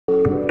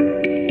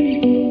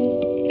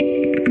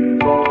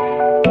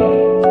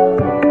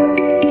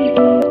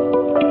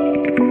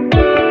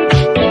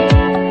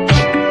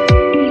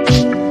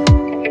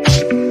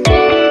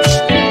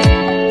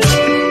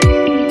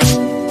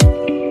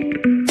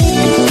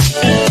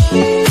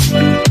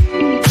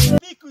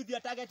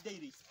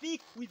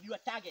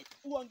your target.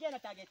 Uongee na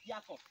target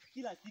yako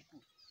kila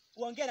siku.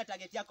 Uongee na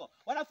target yako.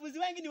 Wanafunzi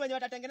wengi ni wenye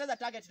watatengeneza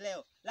target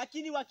leo,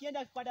 lakini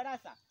wakienda kwa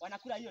darasa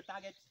wanakula hiyo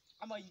target.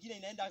 Ama ingine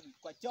inaenda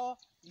kwa choo,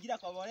 ingine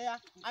kwa mbolea.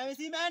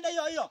 Imeenda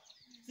hiyo.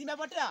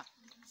 Simepotea.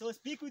 So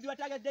speak with your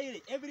target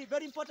daily. Every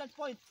very important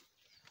point.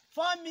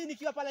 For me,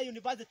 nikiwa pale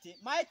university,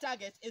 my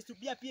target is to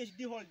be a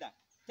PhD holder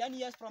 10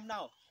 years from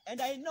now.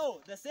 And I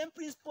know the same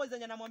principles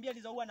zenye namwambia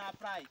ndizo huwa na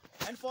apply.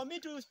 And for me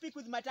to speak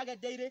with my target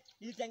daily,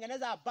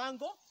 nilitengeneza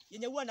bango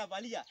yenye huwa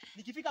navalia.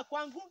 Nikifika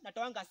kwangu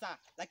natoanga saa,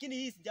 lakini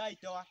hii sijawahi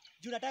toa.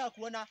 Juu nataka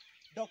kuona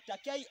Dr.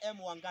 KM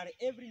Wangari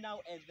every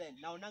now and then.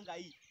 Naonanga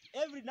hii.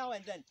 Every now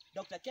and then,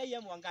 Dr.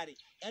 KM Wangari.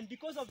 And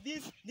because of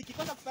this,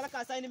 nikikosa kupeleka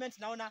assignment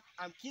naona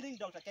I'm killing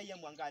Dr.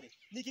 KM Wangari.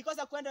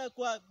 Nikikosa kwenda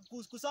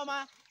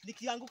kusoma,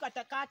 nikianguka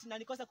takat na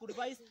nikosa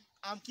kurevise,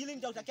 I'm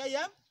killing Dr.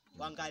 KM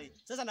Wangari.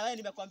 Sasa na wewe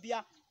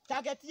nimekwambia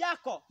target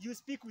yako, you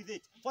speak with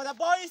it. For the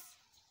boys,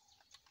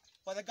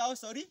 for the girls,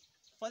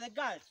 for the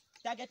girls,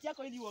 target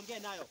yako ili uongee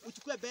nayo.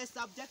 Uchukue best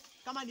subject.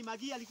 Kama ni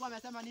Magi alikuwa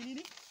amesema ni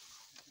nini?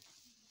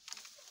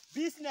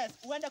 Business.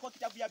 Uende kwa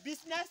kitabu ya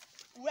business,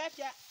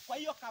 uweke kwa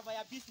hiyo cover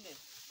ya business.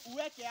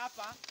 Uweke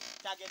hapa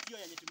target hiyo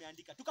yenye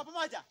tumeandika. Tuko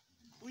pamoja?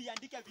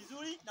 Uiandike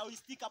vizuri na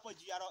uistick hapo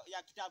juu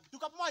ya kitabu.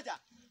 Tuko pamoja?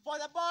 For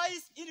the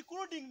boys,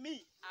 including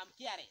me, I'm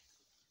caring.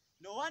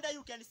 No wonder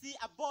you can see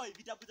a boy,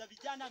 vitabu za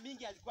vijana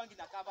mingi hazikuangi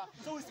na cover.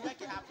 So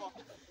usiweke hapo.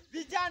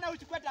 Vijana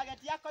uchukue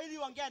target yako ili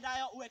uongee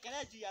nayo,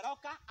 uwekelee juu ya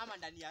roka ama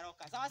ndani ya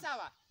roka. Sawa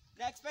sawa?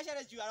 Na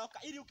especially juu ya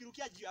roka, ili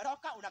ukirukia juu ya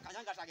roka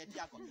unakanyanga target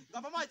yako.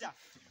 Tuko pamoja?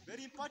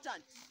 Very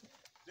important.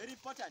 Very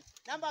important.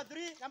 Number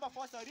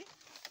 4,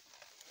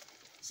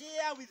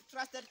 share with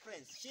trusted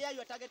friends. Share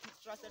your target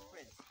with trusted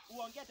friends.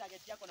 Uongea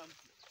target yako na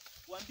mtu.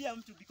 Uambie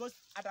mtu because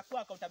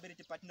atakuwa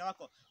accountability partner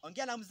wako.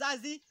 Ongea na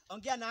mzazi,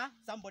 ongea na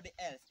somebody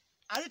else.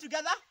 Are we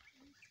together?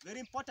 Very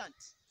important.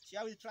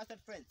 Share with trusted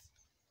friends.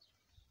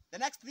 The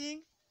next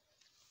thing,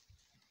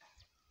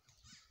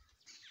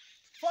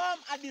 form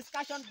a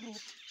discussion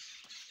group.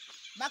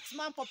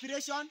 Maximum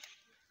population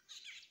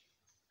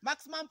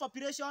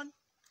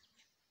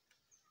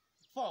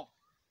 4.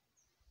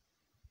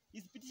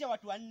 Isipitisha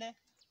watu 4.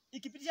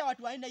 Ikipitisha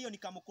watu 4 hiyo ni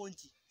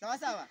kamukonji. Sawa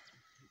sawa?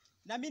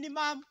 Na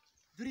minimum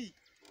 3.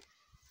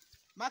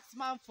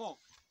 Maximum 4.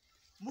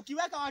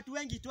 Mkiweka watu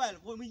wengi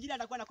 12, mwingine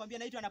atakuwa anakuambia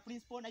naitwa na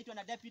principal, naitwa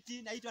na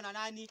deputy, naitwa na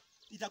nani,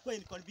 itakuwa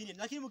inconvenient.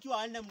 Lakini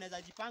mkiwa 4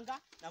 mnaweza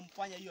jipanga na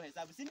mfanye hiyo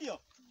hesabu, si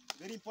ndio?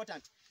 Very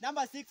important.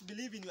 Number 6,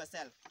 believe in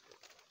yourself.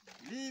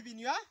 Believe in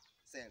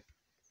yourself.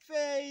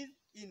 Faith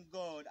in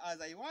God.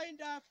 As I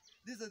wind up,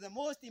 this is the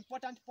most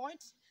important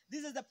point.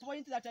 This is the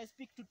point that I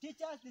speak to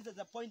teachers. This is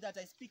the point that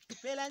I speak to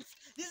parents.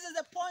 This is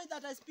the point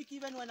that I speak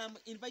even when I'm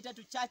invited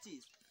to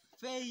churches.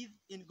 Faith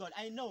in God.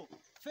 I know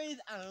faith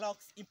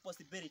unlocks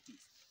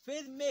impossibilities.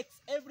 Faith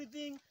makes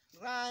everything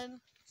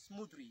run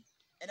smoothly.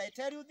 And I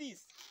tell you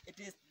this, it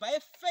is by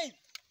faith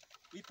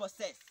we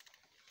possess.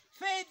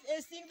 Faith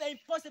is seeing the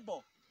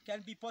impossible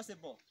can be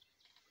possible.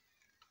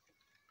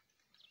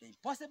 The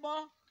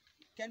impossible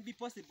can be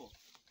possible.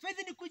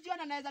 Faith ni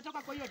kujiona naweza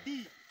toka kwa hiyo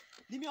D.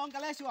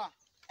 Nimeongeleshwa.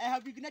 I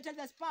have ignited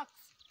the sparks,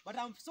 but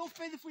I'm so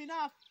faithful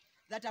enough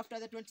that after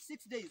the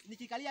 26 days,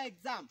 nikikalia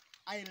exam,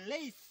 I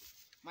lace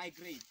my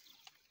grade.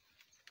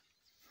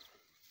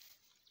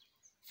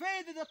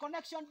 Faith is the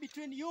connection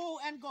between you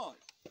and God.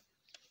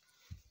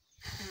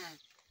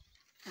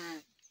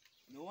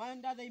 No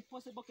wonder the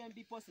impossible can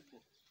be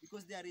possible,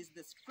 because there is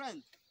the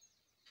strength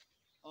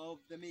of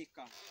the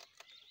Maker.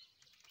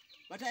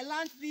 But I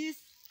learned this,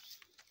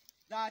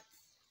 that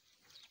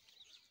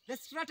the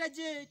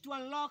strategy to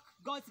unlock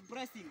God's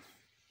blessings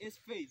is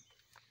faith.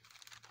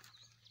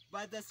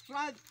 But the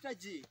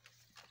strategy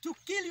to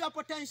kill your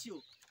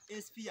potential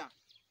is fear.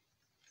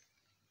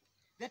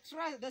 The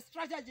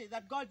strategy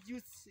that God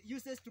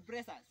uses to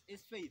bless us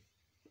is faith.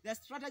 The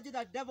strategy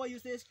that the devil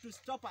uses to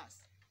stop us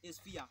is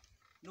fear.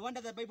 No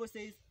wonder the Bible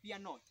says, fear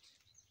not.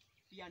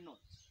 Fear not.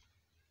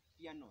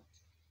 Fear not.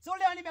 So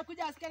leo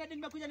nimekuja askari,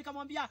 nimekuja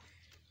nikamwambia,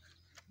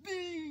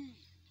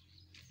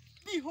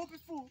 be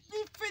hopeful,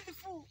 be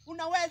faithful.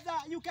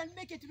 Unaweza, you can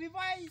make it,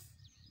 revise.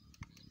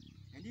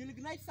 And you'll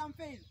ignite some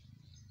faith.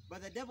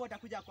 But the devil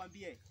atakuja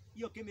akwambie,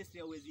 hiyo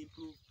chemistry always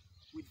improve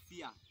with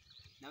fear.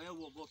 Na wewe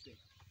uogope.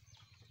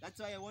 That's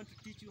why I want to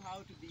teach you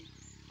how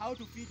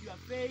to feed your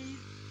faith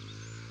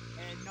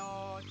and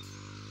not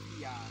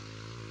fear.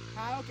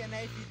 How can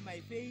I feed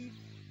my faith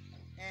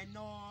and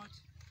not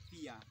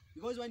fear?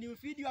 Because when you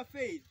feed your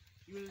faith,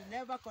 you will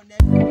never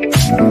connect.